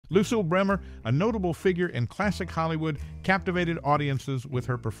Lucille Bremer, a notable figure in classic Hollywood, captivated audiences with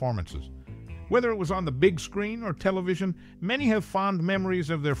her performances. Whether it was on the big screen or television, many have fond memories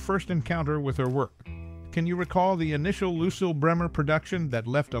of their first encounter with her work. Can you recall the initial Lucille Bremer production that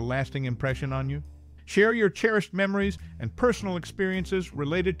left a lasting impression on you? Share your cherished memories and personal experiences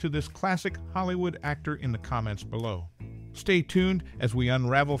related to this classic Hollywood actor in the comments below. Stay tuned as we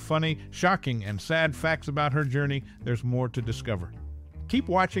unravel funny, shocking, and sad facts about her journey. There's more to discover. Keep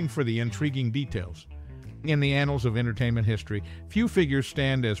watching for the intriguing details. In the annals of entertainment history, few figures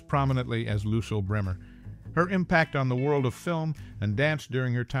stand as prominently as Lucille Bremer. Her impact on the world of film and dance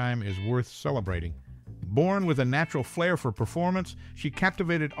during her time is worth celebrating. Born with a natural flair for performance, she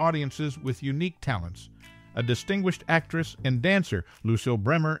captivated audiences with unique talents. A distinguished actress and dancer, Lucille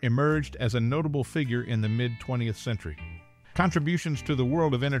Bremer emerged as a notable figure in the mid-20th century. Contributions to the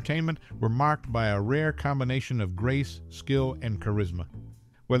world of entertainment were marked by a rare combination of grace, skill, and charisma.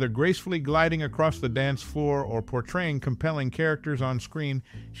 Whether gracefully gliding across the dance floor or portraying compelling characters on screen,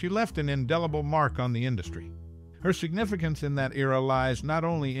 she left an indelible mark on the industry. Her significance in that era lies not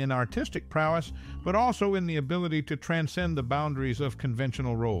only in artistic prowess, but also in the ability to transcend the boundaries of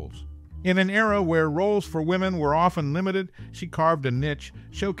conventional roles. In an era where roles for women were often limited, she carved a niche,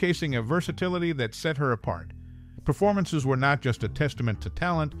 showcasing a versatility that set her apart. Performances were not just a testament to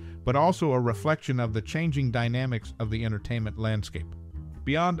talent, but also a reflection of the changing dynamics of the entertainment landscape.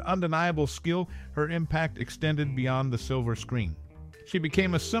 Beyond undeniable skill, her impact extended beyond the silver screen. She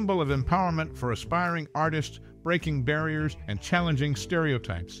became a symbol of empowerment for aspiring artists, breaking barriers and challenging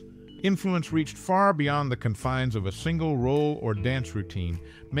stereotypes. Influence reached far beyond the confines of a single role or dance routine,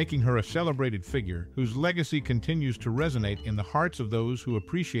 making her a celebrated figure whose legacy continues to resonate in the hearts of those who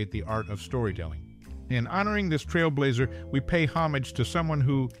appreciate the art of storytelling. In honoring this trailblazer, we pay homage to someone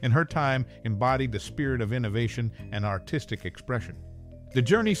who, in her time, embodied the spirit of innovation and artistic expression. The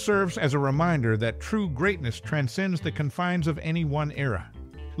journey serves as a reminder that true greatness transcends the confines of any one era.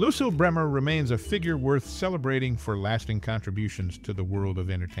 Lucille Bremer remains a figure worth celebrating for lasting contributions to the world of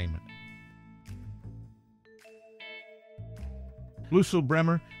entertainment. Lucille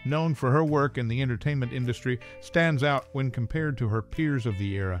Bremer, known for her work in the entertainment industry, stands out when compared to her peers of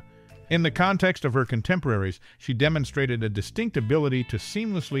the era. In the context of her contemporaries, she demonstrated a distinct ability to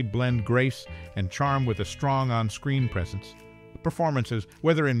seamlessly blend grace and charm with a strong on-screen presence. Performances,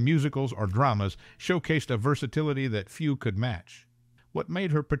 whether in musicals or dramas, showcased a versatility that few could match. What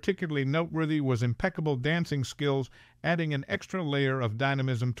made her particularly noteworthy was impeccable dancing skills, adding an extra layer of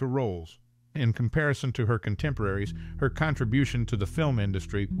dynamism to roles. In comparison to her contemporaries, her contribution to the film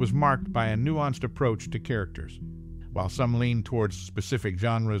industry was marked by a nuanced approach to characters. While some leaned towards specific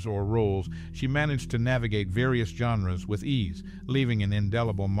genres or roles, she managed to navigate various genres with ease, leaving an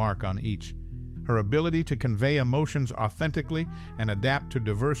indelible mark on each. Her ability to convey emotions authentically and adapt to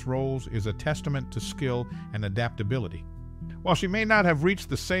diverse roles is a testament to skill and adaptability. While she may not have reached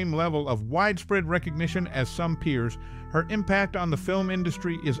the same level of widespread recognition as some peers, her impact on the film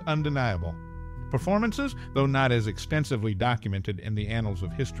industry is undeniable. Performances, though not as extensively documented in the annals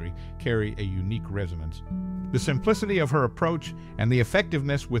of history, carry a unique resonance. The simplicity of her approach and the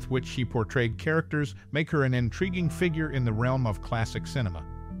effectiveness with which she portrayed characters make her an intriguing figure in the realm of classic cinema.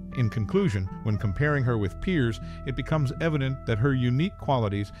 In conclusion, when comparing her with peers, it becomes evident that her unique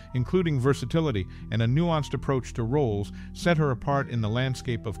qualities, including versatility and a nuanced approach to roles, set her apart in the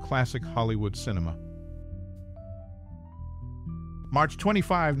landscape of classic Hollywood cinema. March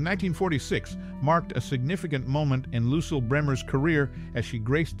 25, 1946, marked a significant moment in Lucille Bremer's career as she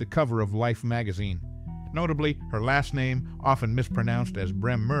graced the cover of Life magazine. Notably, her last name, often mispronounced as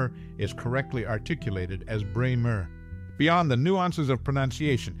Bremer, is correctly articulated as Bremer. Beyond the nuances of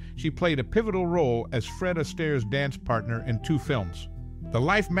pronunciation, she played a pivotal role as Fred Astaire's dance partner in 2 films. The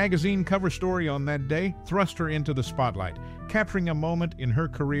Life magazine cover story on that day thrust her into the spotlight, capturing a moment in her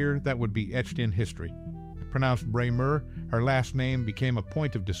career that would be etched in history. Pronounced Bremer, her last name became a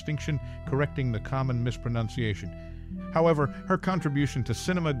point of distinction, correcting the common mispronunciation. However, her contribution to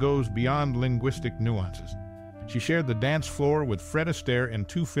cinema goes beyond linguistic nuances. She shared the dance floor with Fred Astaire in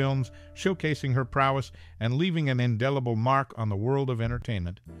 2 films, showcasing her prowess and leaving an indelible mark on the world of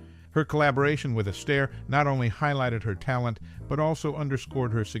entertainment. Her collaboration with Astaire not only highlighted her talent, but also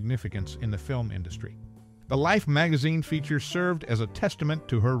underscored her significance in the film industry. The Life magazine feature served as a testament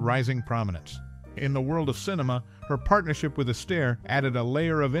to her rising prominence. In the world of cinema, her partnership with Astaire added a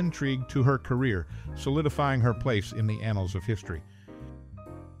layer of intrigue to her career, solidifying her place in the annals of history.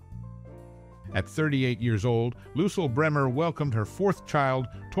 At 38 years old, Lucille Bremer welcomed her 4th child,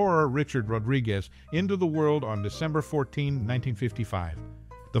 Tora Richard Rodriguez, into the world on December 14, 1955.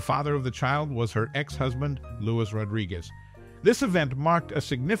 The father of the child was her ex-husband, Louis Rodriguez. This event marked a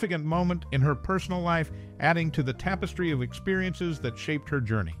significant moment in her personal life, adding to the tapestry of experiences that shaped her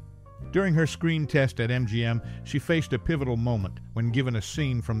journey. During her screen test at MGM, she faced a pivotal moment when given a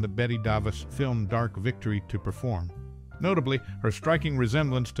scene from the Bette Davis film Dark Victory to perform. Notably, her striking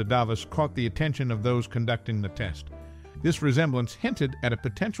resemblance to Davis caught the attention of those conducting the test. This resemblance hinted at a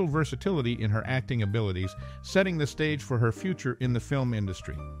potential versatility in her acting abilities, setting the stage for her future in the film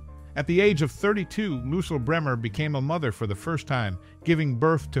industry. At the age of 32, Lucille Bremer became a mother for the first time, giving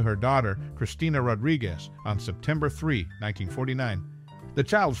birth to her daughter, Cristina Rodriguez, on September 3, 1949. The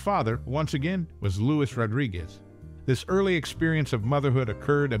child's father, once again, was Luis Rodriguez. This early experience of motherhood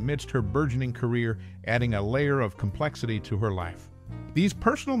occurred amidst her burgeoning career, adding a layer of complexity to her life. These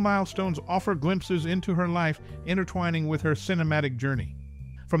personal milestones offer glimpses into her life, intertwining with her cinematic journey.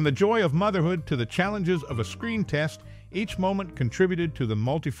 From the joy of motherhood to the challenges of a screen test, each moment contributed to the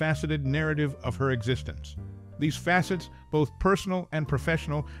multifaceted narrative of her existence. These facets, both personal and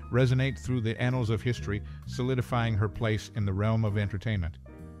professional, resonate through the annals of history, solidifying her place in the realm of entertainment.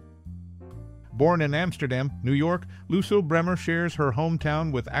 Born in Amsterdam, New York, Lucille Bremer shares her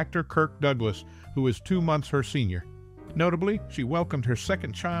hometown with actor Kirk Douglas, who is 2 months her senior. Notably, she welcomed her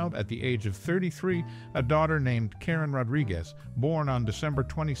second child at the age of 33, a daughter named Karen Rodriguez, born on December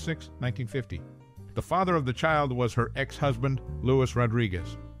 26, 1950. The father of the child was her ex-husband, Luis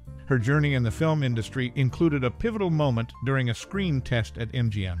Rodriguez. Her journey in the film industry included a pivotal moment during a screen test at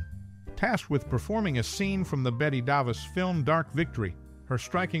MGM. Tasked with performing a scene from the Bette Davis film Dark Victory, her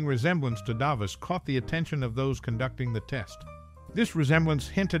striking resemblance to Davis caught the attention of those conducting the test. This resemblance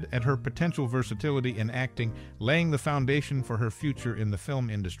hinted at her potential versatility in acting, laying the foundation for her future in the film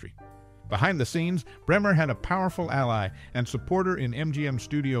industry. Behind the scenes, Bremer had a powerful ally and supporter in MGM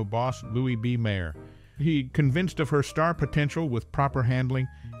studio boss Louis B. Mayer. He, convinced of her star potential with proper handling,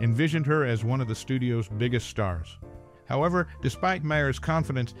 envisioned her as one of the studio's biggest stars. However, despite Mayer's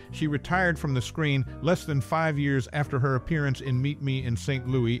confidence, she retired from the screen less than 5 years after her appearance in Meet Me in St.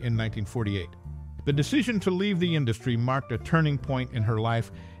 Louis in 1948. The decision to leave the industry marked a turning point in her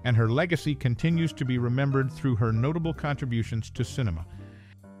life, and her legacy continues to be remembered through her notable contributions to cinema.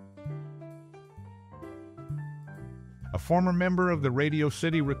 A former member of the Radio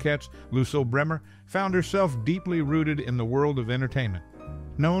City Rockettes, Lucille Bremer found herself deeply rooted in the world of entertainment.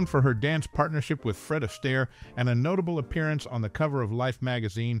 Known for her dance partnership with Fred Astaire and a notable appearance on the cover of Life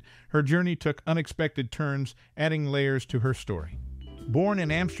magazine, her journey took unexpected turns, adding layers to her story. Born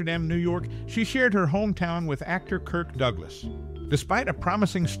in Amsterdam, New York, she shared her hometown with actor Kirk Douglas. Despite a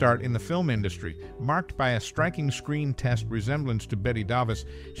promising start in the film industry, marked by a striking screen test resemblance to Bette Davis,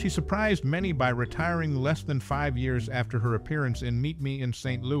 she surprised many by retiring less than 5 years after her appearance in Meet Me in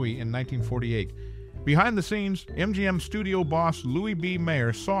St. Louis in 1948. Behind the scenes, MGM studio boss Louis B.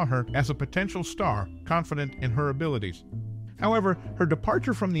 Mayer saw her as a potential star, confident in her abilities. However, her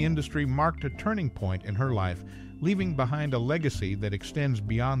departure from the industry marked a turning point in her life, leaving behind a legacy that extends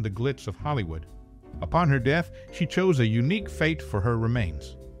beyond the glitz of Hollywood. Upon her death, she chose a unique fate for her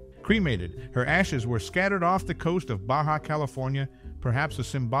remains. Cremated, her ashes were scattered off the coast of Baja California, perhaps a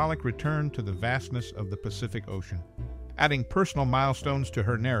symbolic return to the vastness of the Pacific Ocean. Adding personal milestones to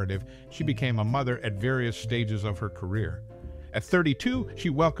her narrative, she became a mother at various stages of her career. At 32, she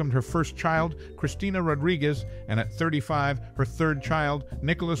welcomed her first child, Cristina Rodriguez, and at 35, her third child,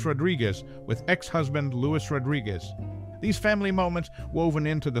 Nicholas Rodriguez, with ex-husband Luis Rodriguez. These family moments, woven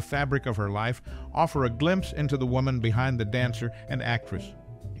into the fabric of her life, offer a glimpse into the woman behind the dancer and actress.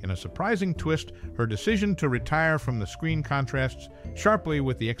 In a surprising twist, her decision to retire from the screen contrasts sharply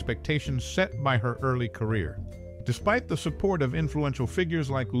with the expectations set by her early career. Despite the support of influential figures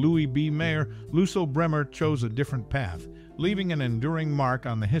like Louis B. Mayer, Lucille Bremer chose a different path, leaving an enduring mark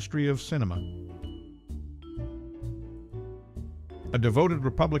on the history of cinema. A devoted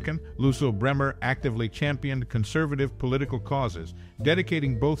Republican, Lucille Bremer actively championed conservative political causes,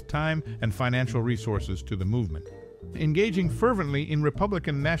 dedicating both time and financial resources to the movement. Engaging fervently in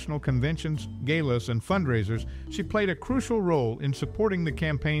Republican national conventions, galas, and fundraisers, she played a crucial role in supporting the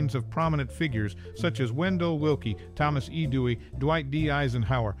campaigns of prominent figures such as Wendell Willkie, Thomas E. Dewey, Dwight D.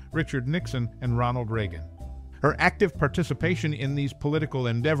 Eisenhower, Richard Nixon, and Ronald Reagan. Her active participation in these political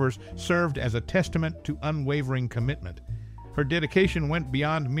endeavors served as a testament to unwavering commitment. Her dedication went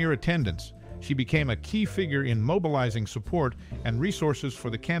beyond mere attendance. She became a key figure in mobilizing support and resources for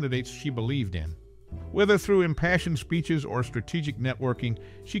the candidates she believed in. Whether through impassioned speeches or strategic networking,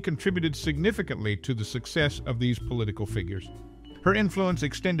 she contributed significantly to the success of these political figures. Her influence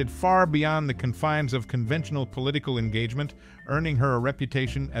extended far beyond the confines of conventional political engagement, earning her a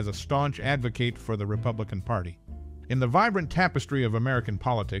reputation as a staunch advocate for the Republican Party. In the vibrant tapestry of American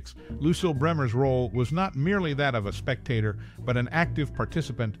politics, Lucille Bremer's role was not merely that of a spectator, but an active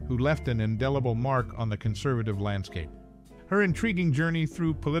participant who left an indelible mark on the conservative landscape. Her intriguing journey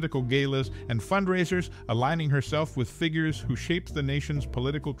through political galas and fundraisers, aligning herself with figures who shaped the nation's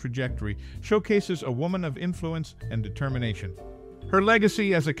political trajectory, showcases a woman of influence and determination. Her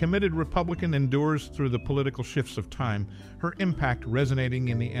legacy as a committed Republican endures through the political shifts of time, her impact resonating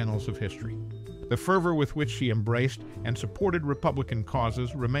in the annals of history. The fervor with which she embraced and supported Republican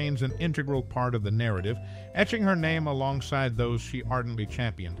causes remains an integral part of the narrative, etching her name alongside those she ardently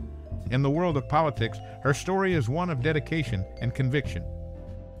championed. In the world of politics, her story is one of dedication and conviction.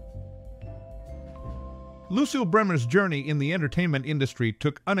 Lucille Bremer's journey in the entertainment industry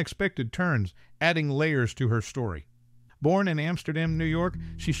took unexpected turns, adding layers to her story. Born in Amsterdam, New York,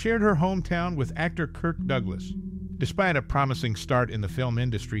 she shared her hometown with actor Kirk Douglas. Despite a promising start in the film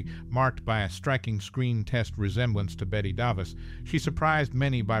industry, marked by a striking screen test resemblance to Bette Davis, she surprised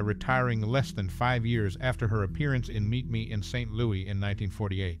many by retiring less than 5 years after her appearance in Meet Me in St. Louis in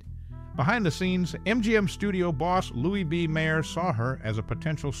 1948. Behind the scenes, MGM studio boss Louis B. Mayer saw her as a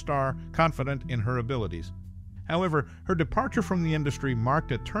potential star, confident in her abilities. However, her departure from the industry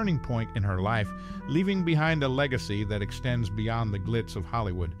marked a turning point in her life, leaving behind a legacy that extends beyond the glitz of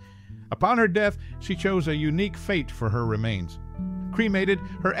Hollywood. Upon her death, she chose a unique fate for her remains. Cremated,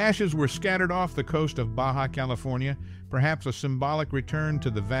 her ashes were scattered off the coast of Baja California, perhaps a symbolic return to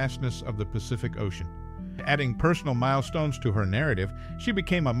the vastness of the Pacific Ocean. Adding personal milestones to her narrative, she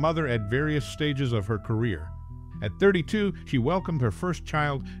became a mother at various stages of her career. At 32, she welcomed her first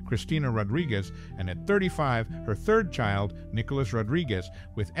child, Cristina Rodriguez, and at 35, her third child, Nicholas Rodriguez,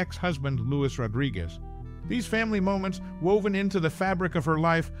 with ex-husband Luis Rodriguez. These family moments, woven into the fabric of her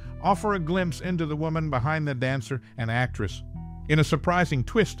life, offer a glimpse into the woman behind the dancer and actress. In a surprising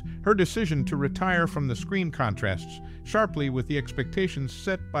twist, her decision to retire from the screen contrasts sharply with the expectations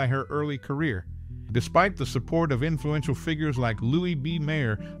set by her early career. Despite the support of influential figures like Louis B.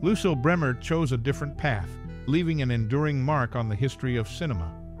 Mayer, Lucille Bremer chose a different path, leaving an enduring mark on the history of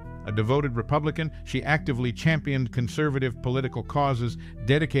cinema. A devoted Republican, she actively championed conservative political causes,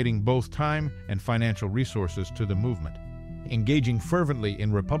 dedicating both time and financial resources to the movement. Engaging fervently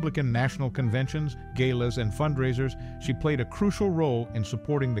in Republican national conventions, galas, and fundraisers, she played a crucial role in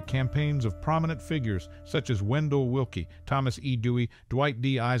supporting the campaigns of prominent figures such as Wendell Willkie, Thomas E. Dewey, Dwight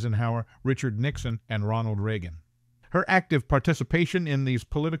D. Eisenhower, Richard Nixon, and Ronald Reagan. Her active participation in these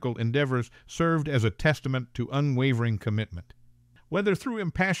political endeavors served as a testament to unwavering commitment. Whether through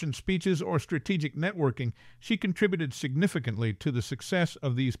impassioned speeches or strategic networking, she contributed significantly to the success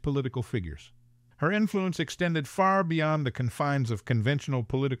of these political figures. Her influence extended far beyond the confines of conventional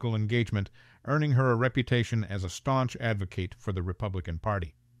political engagement, earning her a reputation as a staunch advocate for the Republican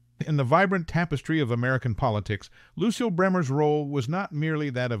Party. In the vibrant tapestry of American politics, Lucille Bremer's role was not merely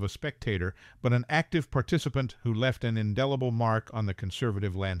that of a spectator, but an active participant who left an indelible mark on the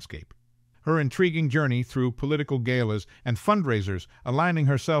conservative landscape. Her intriguing journey through political galas and fundraisers, aligning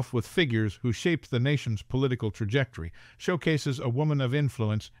herself with figures who shaped the nation's political trajectory, showcases a woman of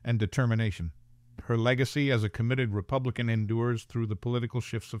influence and determination. Her legacy as a committed Republican endures through the political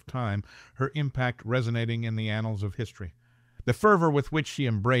shifts of time, her impact resonating in the annals of history. The fervor with which she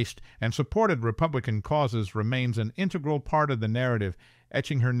embraced and supported Republican causes remains an integral part of the narrative,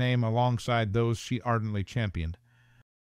 etching her name alongside those she ardently championed.